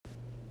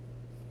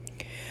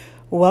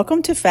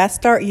Welcome to Fast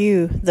Start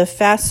You, the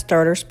Fast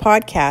Starters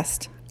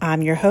podcast.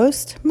 I'm your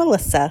host,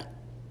 Melissa.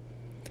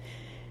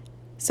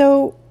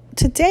 So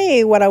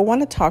today what I want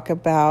to talk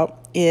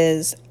about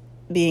is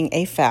being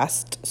a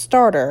fast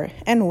starter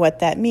and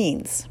what that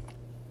means.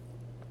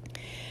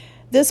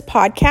 This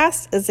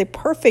podcast is a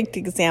perfect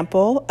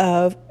example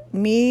of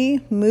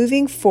me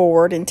moving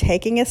forward and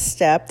taking a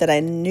step that I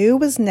knew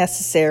was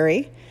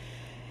necessary,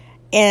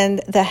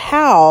 and the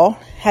how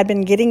had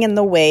been getting in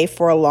the way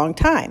for a long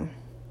time.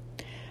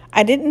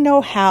 I didn't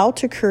know how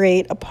to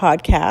create a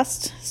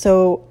podcast,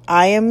 so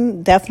I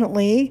am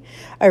definitely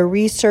a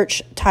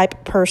research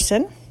type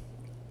person.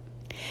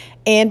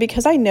 And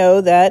because I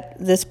know that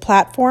this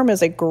platform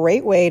is a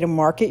great way to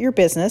market your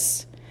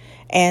business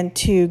and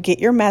to get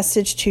your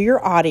message to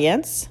your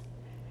audience,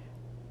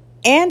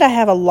 and I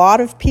have a lot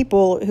of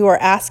people who are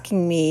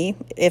asking me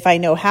if I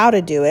know how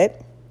to do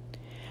it,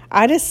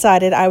 I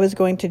decided I was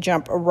going to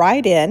jump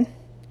right in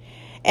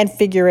and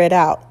figure it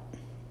out.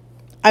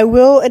 I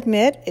will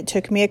admit it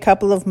took me a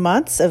couple of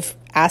months of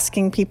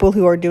asking people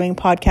who are doing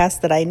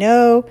podcasts that I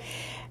know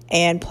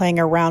and playing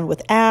around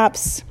with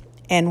apps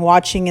and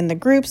watching in the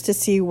groups to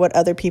see what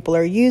other people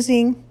are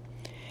using.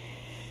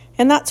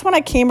 And that's when I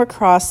came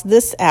across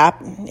this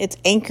app. It's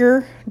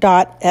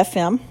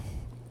Anchor.fm.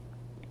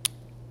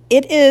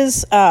 It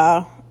is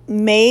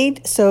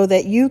made so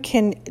that you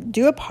can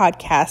do a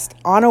podcast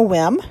on a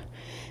whim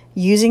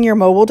using your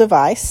mobile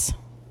device.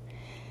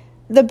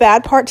 The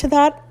bad part to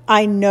that,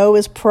 I know,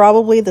 is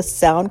probably the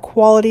sound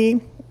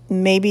quality.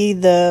 Maybe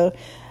the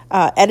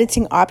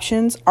editing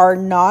options are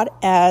not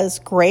as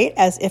great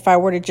as if I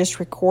were to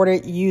just record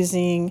it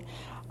using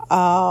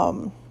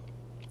like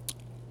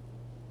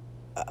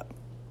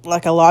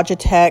a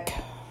Logitech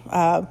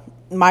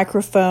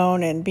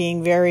microphone and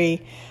being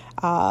very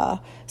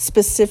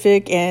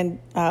specific and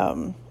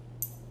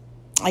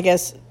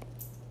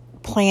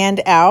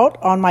planned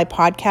out on my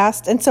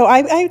podcast. And so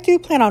I do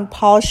plan on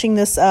polishing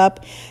this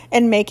up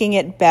and making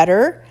it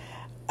better.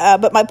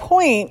 But my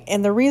point,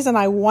 and the reason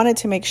I wanted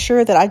to make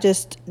sure that I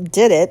just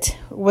did it,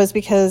 was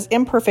because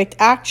imperfect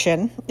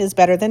action is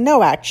better than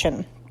no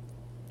action.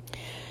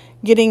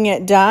 Getting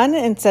it done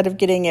instead of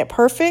getting it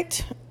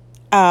perfect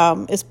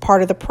is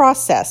part of the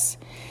process.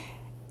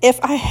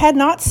 If I had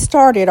not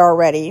started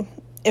already,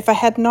 if I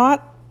had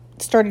not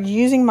started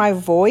using my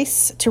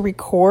voice to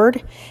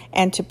record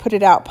and to put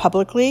it out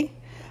publicly,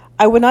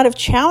 I would not have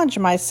challenged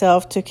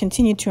myself to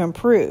continue to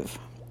improve.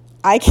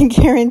 I can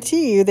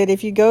guarantee you that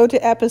if you go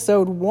to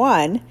episode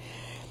 1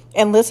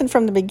 and listen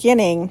from the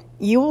beginning,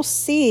 you will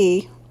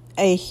see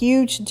a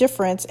huge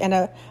difference and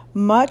a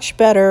much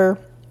better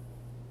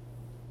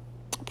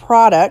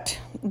product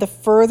the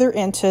further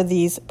into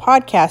these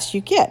podcasts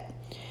you get,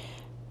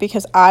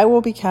 because I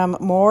will become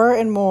more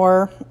and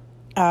more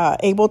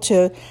able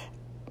to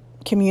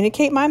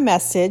communicate my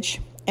message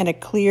in a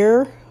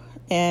clear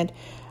and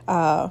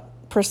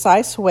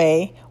precise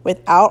way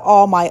without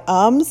all my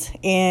ums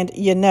and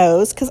you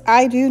knows, because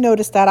I do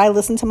notice that I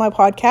listen to my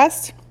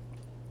podcast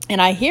and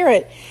I hear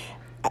it.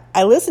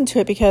 I listen to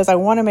it because I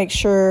want to make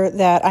sure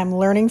that I'm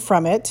learning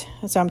from it.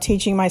 So I'm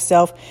teaching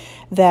myself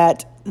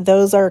that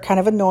those are kind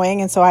of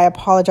annoying. And so I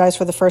apologize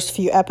for the first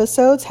few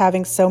episodes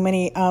having so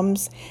many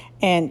ums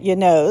and you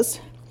knows.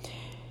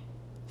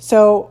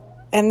 So,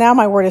 and now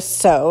my word is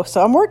so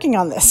I'm working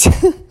on this.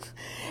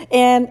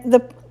 And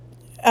the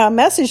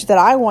message that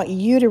I want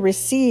you to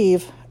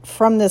receive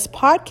from this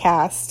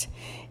podcast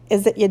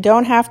is that you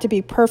don't have to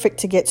be perfect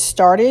to get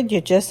started.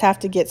 You just have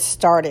to get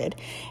started.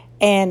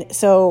 And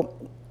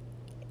so,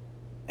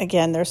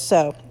 again, there's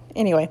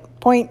my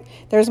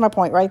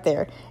point right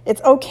there.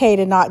 It's okay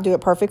to not do it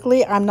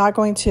perfectly. I'm not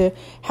going to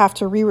have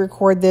to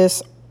re-record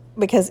this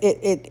because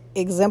it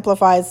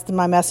exemplifies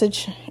my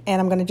message, and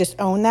I'm going to just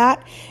own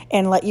that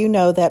and let you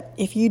know that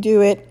if you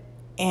do it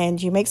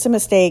and you make some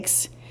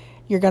mistakes,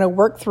 you're going to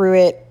work through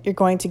it. You're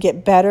going to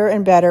get better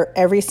and better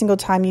every single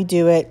time you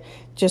do it.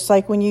 Just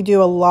like when you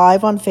do a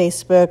live on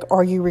Facebook,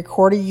 or you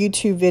record a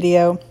YouTube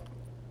video,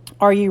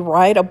 or you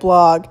write a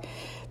blog,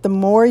 the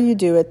more you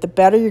do it, the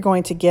better you're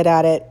going to get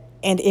at it.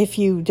 And if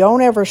you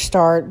don't ever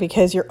start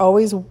because you're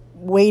always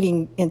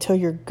waiting until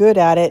you're good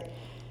at it,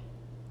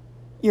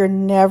 you're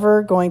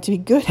never going to be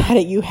good at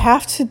it. You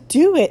have to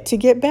do it to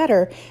get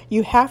better.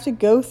 You have to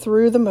go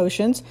through the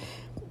motions,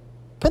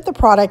 put the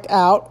product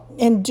out,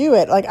 and do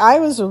it. Like, I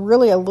was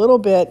really a little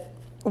bit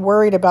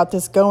worried about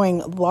this going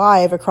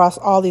live across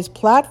all these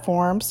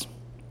platforms,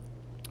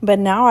 but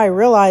now I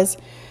realize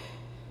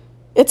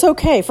it's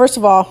okay. First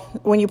of all,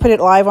 when you put it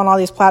live on all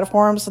these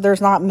platforms,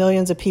 there's not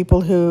millions of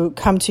people who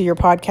come to your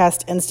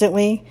podcast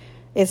instantly.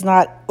 It's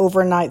not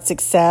overnight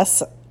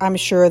success. I'm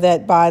sure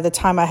that by the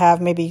time I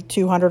have maybe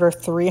 200 or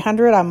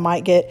 300, I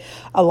might get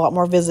a lot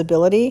more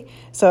visibility.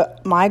 So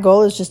my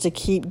goal is just to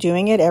keep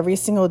doing it every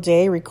single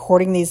day,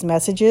 recording these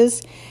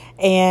messages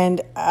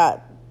and,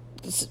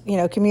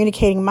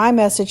 communicating my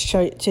message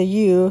to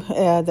you,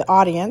 the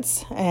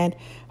audience. And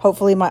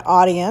hopefully my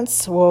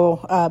audience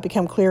will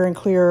become clearer and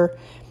clearer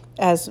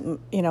as,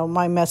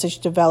 my message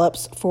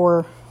develops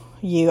for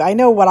you. I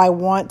know what I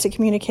want to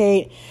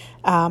communicate,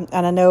 and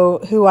I know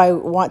who I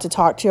want to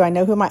talk to. I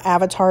know who my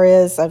avatar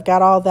is. I've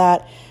got all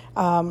that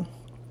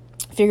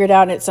figured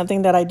out, and it's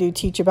something that I do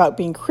teach about,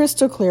 being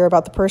crystal clear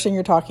about the person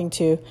you're talking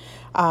to.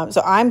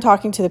 So I'm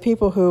talking to the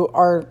people who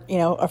are,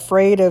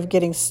 afraid of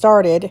getting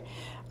started,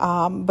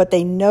 but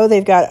they know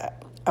they've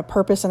got a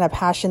purpose and a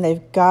passion.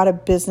 They've got a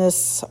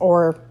business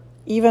or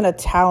even a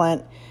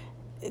talent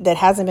that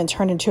hasn't been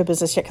turned into a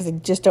business yet because they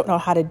just don't know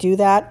how to do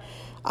that.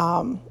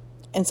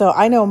 And so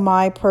I know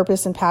my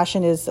purpose and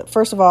passion is,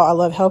 first of all, I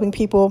love helping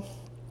people.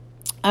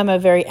 I'm a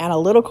very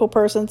analytical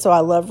person, so I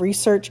love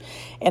research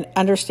and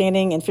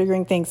understanding and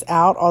figuring things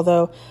out,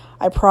 although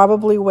I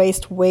probably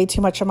waste way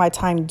too much of my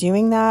time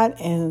doing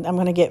that, and I'm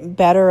going to get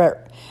better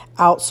at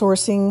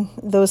outsourcing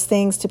those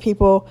things to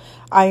people.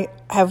 I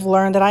have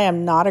learned that I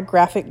am not a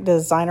graphic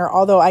designer,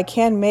 although I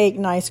can make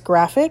nice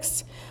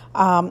graphics.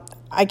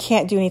 I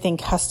can't do anything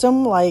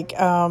custom like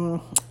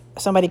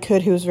somebody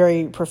could who's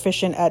very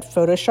proficient at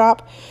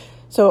Photoshop.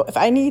 So if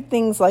I need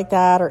things like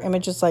that or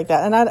images like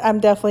that, and I'm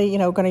definitely,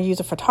 going to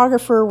use a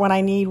photographer when I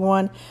need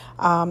one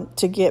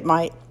to get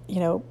my,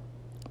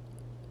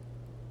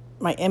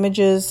 my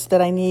images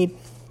that I need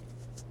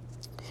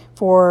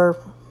for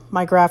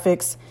my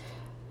graphics.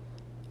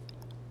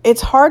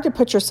 It's hard to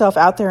put yourself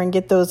out there and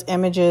get those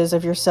images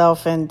of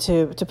yourself and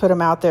to put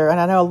them out there. And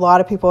I know a lot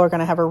of people are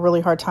going to have a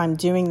really hard time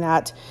doing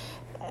that,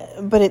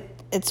 but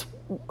it's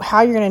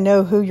how you're going to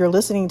know who you're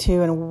listening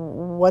to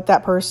and what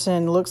that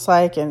person looks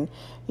like, and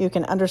you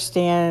can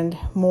understand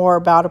more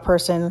about a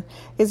person.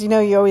 Because,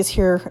 you always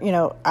hear,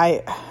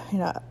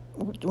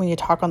 when you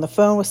talk on the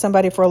phone with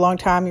somebody for a long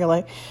time, you're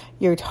like,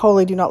 you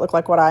totally do not look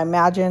like what I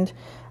imagined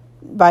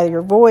by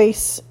your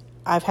voice.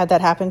 I've had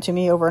that happen to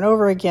me over and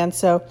over again.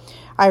 So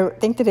I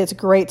think that it's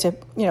great to,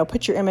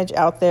 put your image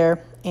out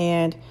there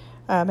and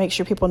make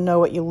sure people know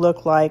what you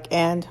look like.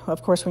 And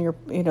of course, when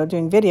you're,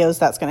 doing videos,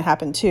 that's going to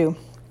happen too.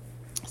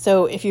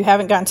 So if you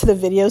haven't gotten to the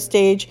video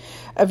stage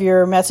of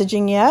your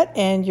messaging yet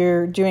and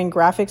you're doing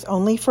graphics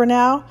only for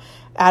now,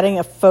 adding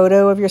a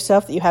photo of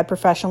yourself that you had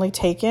professionally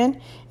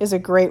taken is a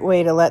great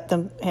way to let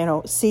them,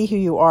 see who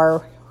you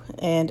are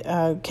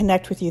and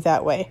connect with you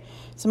that way.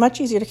 It's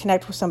much easier to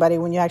connect with somebody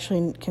when you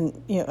actually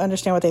can,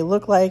 understand what they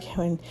look like,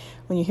 when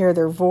you hear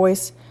their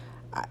voice.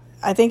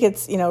 I think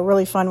it's,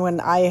 really fun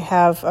when I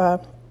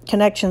have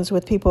connections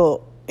with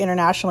people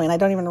internationally and I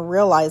don't even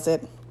realize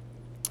it,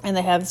 and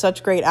they have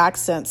such great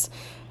accents.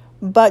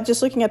 But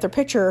just looking at their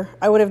picture,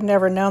 I would have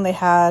never known they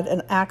had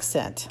an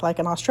accent, like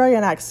an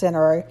Australian accent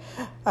or,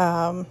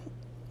 from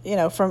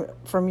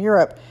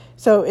Europe.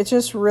 So it's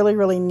just really,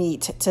 really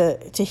neat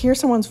to hear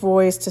someone's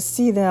voice, to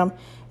see them,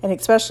 and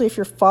especially if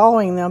you're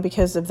following them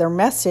because of their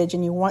message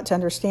and you want to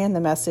understand the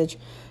message.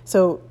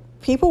 So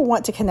people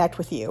want to connect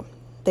with you.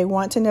 They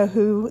want to know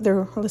who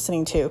they're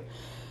listening to.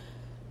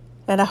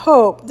 And I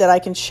hope that I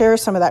can share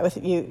some of that with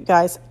you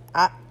guys.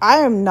 I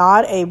am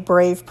not a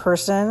brave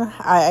person.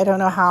 I don't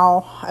know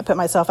how I put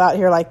myself out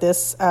here like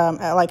this,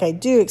 like I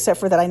do, except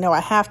for that I know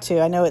I have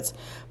to. I know it's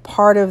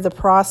part of the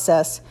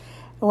process.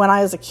 When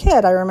I was a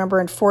kid, I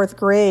remember in 4th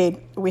grade,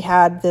 we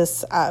had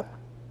this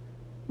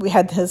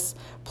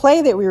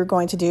play that we were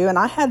going to do, and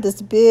I had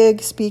this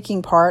big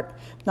speaking part.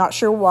 Not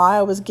sure why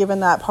I was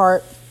given that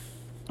part.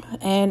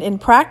 And in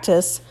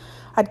practice,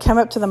 I'd come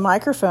up to the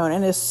microphone,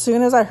 and as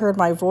soon as I heard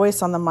my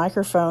voice on the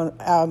microphone,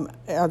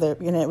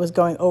 it was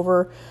going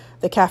over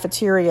the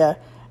cafeteria,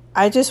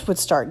 I just would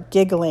start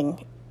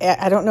giggling.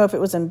 I don't know if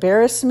it was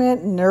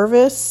embarrassment,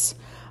 nervous,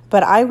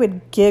 but I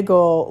would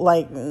giggle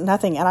like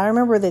nothing. And I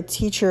remember the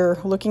teacher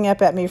looking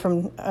up at me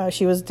from,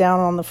 she was down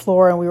on the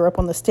floor and we were up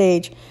on the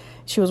stage.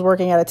 She was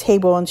working at a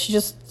table, and she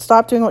just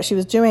stopped doing what she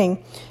was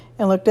doing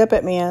and looked up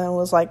at me and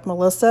was like,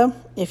 "Melissa,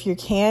 if you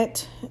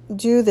can't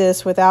do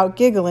this without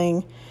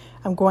giggling,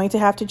 I'm going to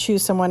have to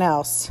choose someone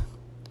else."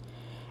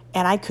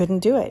 And I couldn't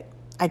do it.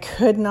 I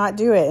could not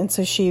do it. And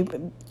so she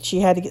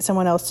had to get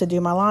someone else to do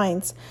my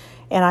lines.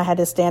 And I had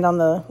to stand on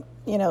the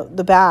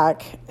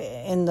back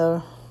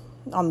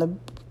on the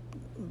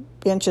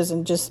benches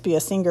and just be a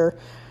singer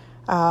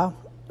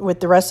with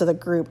the rest of the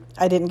group.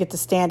 I didn't get to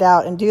stand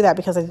out and do that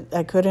because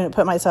I couldn't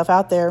put myself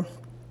out there.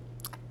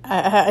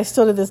 I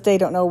still to this day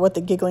don't know what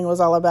the giggling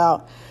was all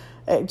about.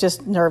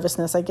 Just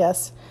nervousness, I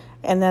guess.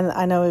 And then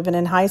I know even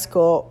in high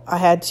school, I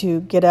had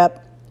to get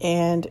up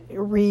and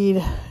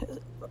read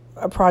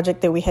a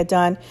project that we had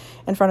done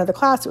in front of the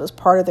class. It was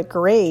part of the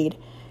grade,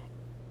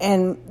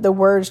 and the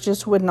words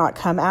just would not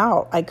come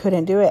out. I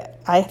couldn't do it.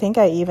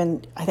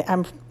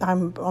 I'm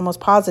almost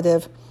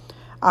positive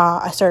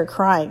I started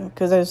crying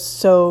because I was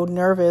so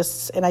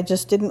nervous, and I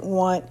just didn't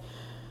want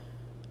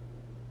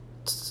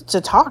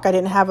to talk. I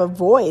didn't have a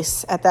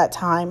voice at that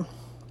time.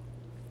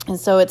 And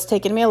so it's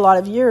taken me a lot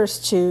of years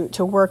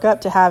to work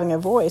up to having a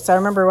voice. I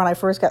remember when I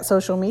first got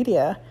social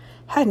media,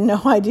 I had no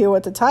idea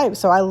what to type.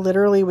 So I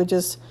literally would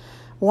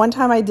one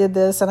time I did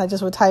this and I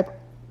just would type,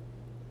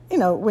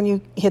 when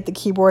you hit the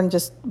keyboard and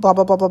just blah,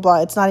 blah, blah, blah,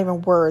 blah. It's not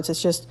even words.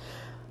 It's just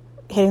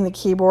hitting the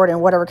keyboard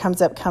and whatever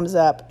comes up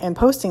and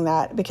posting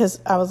that, because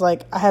I was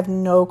like, I have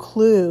no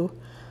clue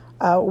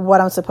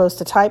what I'm supposed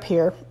to type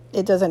here.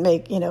 It doesn't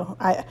make,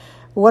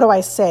 what do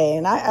I say?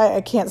 And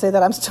I can't say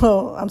that I'm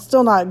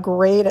still not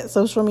great at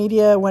social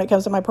media when it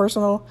comes to my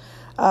personal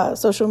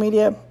social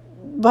media,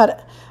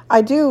 but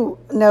I do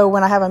know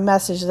when I have a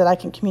message that I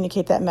can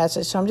communicate that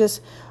message. So I'm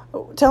just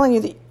telling you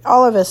that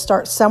all of us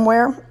start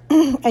somewhere,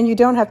 and you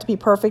don't have to be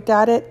perfect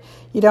at it.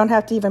 You don't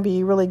have to even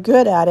be really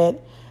good at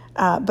it.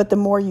 But the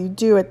more you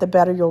do it, the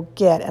better you'll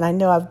get. And I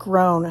know I've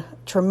grown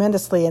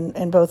tremendously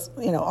in both,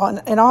 in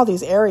all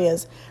these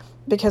areas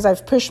because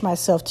I've pushed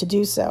myself to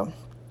do so.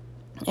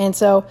 And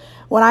so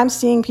when I'm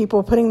seeing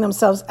people putting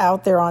themselves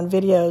out there on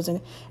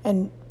videos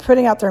and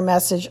putting out their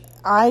message,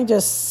 I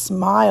just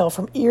smile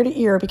from ear to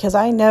ear because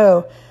I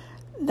know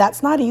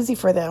that's not easy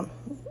for them.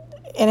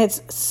 And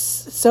it's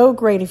so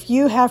great if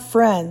you have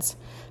friends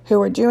who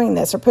are doing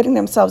this or putting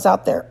themselves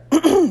out there,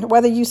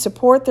 whether you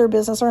support their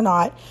business or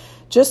not,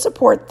 just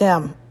support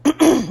them.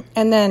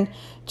 And then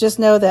just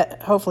know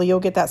that hopefully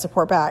you'll get that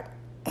support back.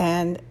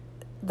 And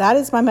that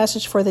is my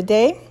message for the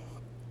day.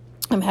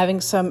 I'm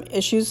having some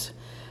issues,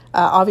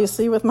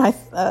 obviously, with my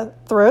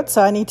throat,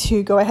 so I need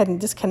to go ahead and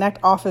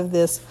disconnect off of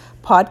this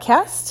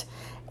podcast.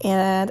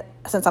 And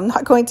since I'm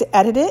not going to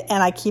edit it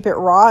and I keep it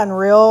raw and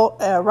real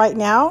right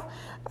now,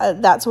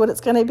 that's what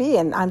it's going to be.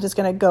 And I'm just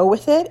going to go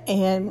with it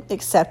and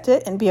accept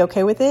it and be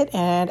okay with it.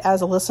 And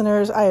as a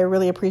listeners, I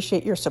really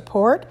appreciate your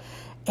support.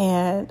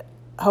 And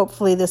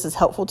hopefully this is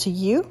helpful to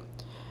you.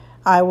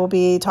 I will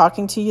be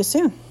talking to you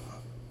soon.